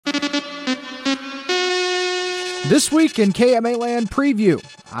This week in KMA Land Preview,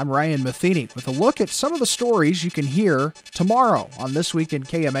 I'm Ryan Matheny with a look at some of the stories you can hear tomorrow on This Week in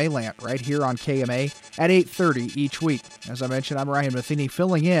KMA Land, right here on KMA at 8:30 each week. As I mentioned, I'm Ryan Matheny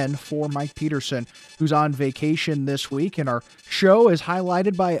filling in for Mike Peterson, who's on vacation this week, and our show is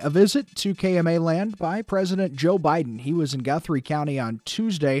highlighted by a visit to KMA Land by President Joe Biden. He was in Guthrie County on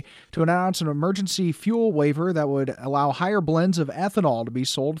Tuesday to announce an emergency fuel waiver that would allow higher blends of ethanol to be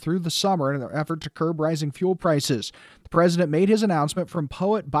sold through the summer in an effort to curb rising fuel prices. The president made his announcement from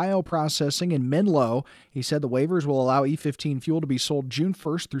Poet Bioprocessing in Menlo. He said the waivers will allow E15 fuel to be sold June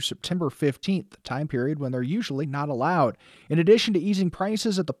 1st through September 15th, the time period when they're usually not allowed. In addition to easing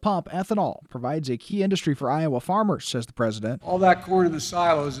prices at the pump, ethanol provides a key industry for Iowa farmers, says the president. All that corn in the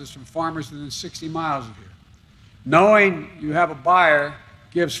silos is from farmers within 60 miles of here. Knowing you have a buyer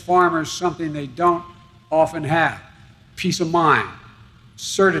gives farmers something they don't often have: peace of mind,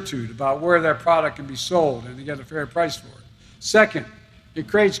 certitude about where their product can be sold and to get a fair price for it. Second, it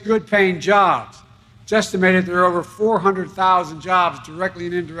creates good-paying jobs. It's estimated there are over 400,000 jobs directly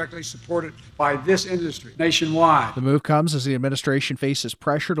and indirectly supported by this industry nationwide. The move comes as the administration faces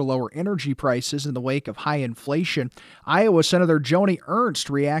pressure to lower energy prices in the wake of high inflation. Iowa Senator Joni Ernst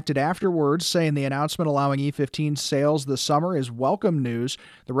reacted afterwards, saying the announcement allowing E15 sales this summer is welcome news.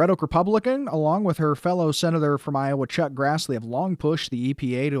 The Red Oak Republican, along with her fellow senator from Iowa, Chuck Grassley, have long pushed the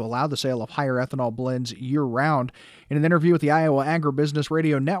EPA to allow the sale of higher ethanol blends year-round. In an interview with the Iowa Agribusiness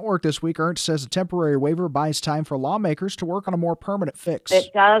Radio Network this week, Ernst says a temporary waiver buys time for lawmakers to work on a more permanent fix.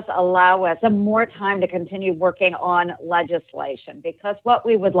 It does allow us some more time to continue working on legislation, because what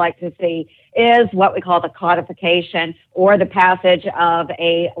we would like to see is what we call the codification, or the passage of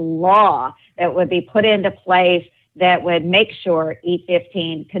a law that would be put into place that would make sure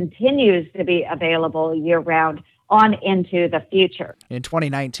E15 continues to be available year-round on into the future. In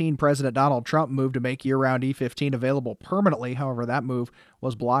 2019, President Donald Trump moved to make year-round E15 available permanently. However, that move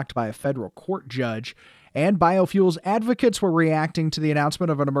was blocked by a federal court judge. And biofuels advocates were reacting to the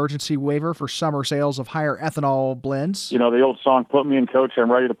announcement of an emergency waiver for summer sales of higher ethanol blends. You know, the old song, "Put me in, coach, I'm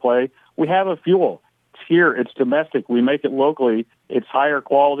ready to play." We have a fuel. It's here. It's domestic. We make it locally. It's higher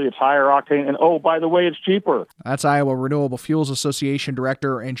quality. It's higher octane. And, oh, by the way, it's cheaper. That's Iowa Renewable Fuels Association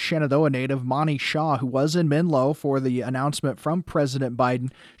Director and Shenandoah native Monty Shaw, who was in Menlo for the announcement from President Biden.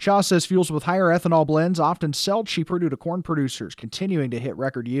 Shaw says fuels with higher ethanol blends often sell cheaper due to corn producers continuing to hit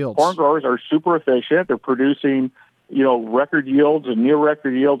record yields. Corn growers are super efficient. They're producing, record yields and near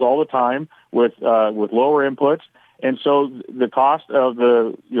record yields all the time with lower inputs. And so the cost of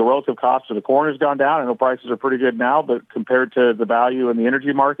relative cost of the corn has gone down. I know prices are pretty good now, but compared to the value in the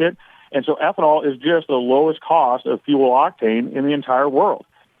energy market. And so ethanol is just the lowest cost of fuel octane in the entire world.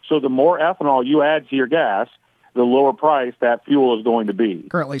 So the more ethanol you add to your gas, the lower price that fuel is going to be.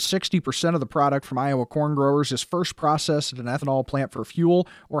 Currently, 60% of the product from Iowa corn growers is first processed at an ethanol plant for fuel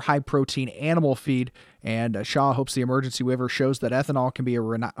or high-protein animal feed. And Shaw hopes the emergency waiver shows that ethanol can be a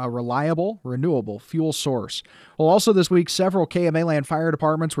reliable, renewable fuel source. Well, also this week, several KMA Land fire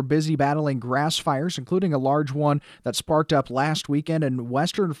departments were busy battling grass fires, including a large one that sparked up last weekend in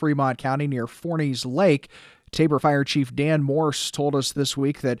western Fremont County near Forney's Lake. Tabor Fire Chief Dan Morse told us this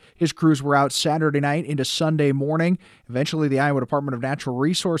week that his crews were out Saturday night into Sunday morning. Eventually, the Iowa Department of Natural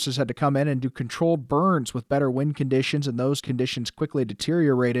Resources had to come in and do controlled burns with better wind conditions, and those conditions quickly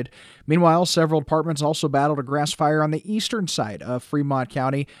deteriorated. Meanwhile, several departments also battled a grass fire on the eastern side of Fremont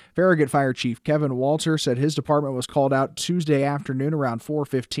County. Farragut Fire Chief Kevin Walter said his department was called out Tuesday afternoon around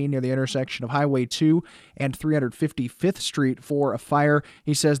 4:15 near the intersection of Highway 2 and 355th Street for a fire.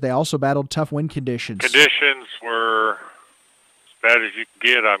 He says they also battled tough wind conditions. Conditions were as bad as you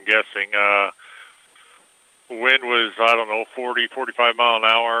can get, I'm guessing. Wind was, 40, 45 mile an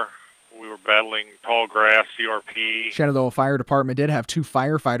hour. We were battling tall grass, CRP. Shenandoah Fire Department did have 2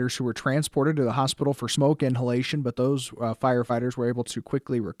 firefighters who were transported to the hospital for smoke inhalation, but those firefighters were able to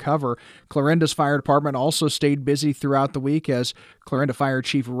quickly recover. Clarinda's Fire Department also stayed busy throughout the week, as Clarinda Fire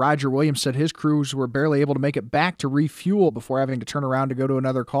Chief Roger Williams said his crews were barely able to make it back to refuel before having to turn around to go to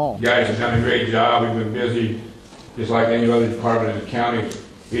another call. You guys have done a great job. We've been busy, just like any other department in the county,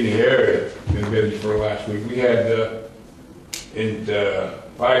 in the area. Been busy for last week. We had, in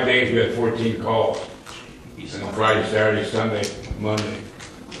 5 days, we had 14 calls. And Friday, Saturday, Sunday, Monday,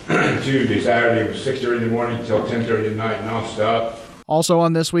 Tuesday, Saturday was 6:30 in the morning until 10:30 at night, nonstop. Also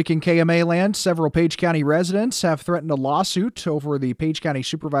on This Week in KMA Land, several Page County residents have threatened a lawsuit over the Page County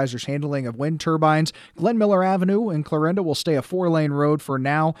Supervisor's handling of wind turbines. Glen Miller Avenue in Clarinda will stay a 4-lane road for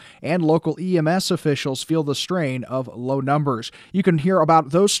now, and local EMS officials feel the strain of low numbers. You can hear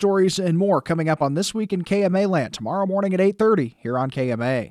about those stories and more coming up on This Week in KMA Land tomorrow morning at 8:30 here on KMA.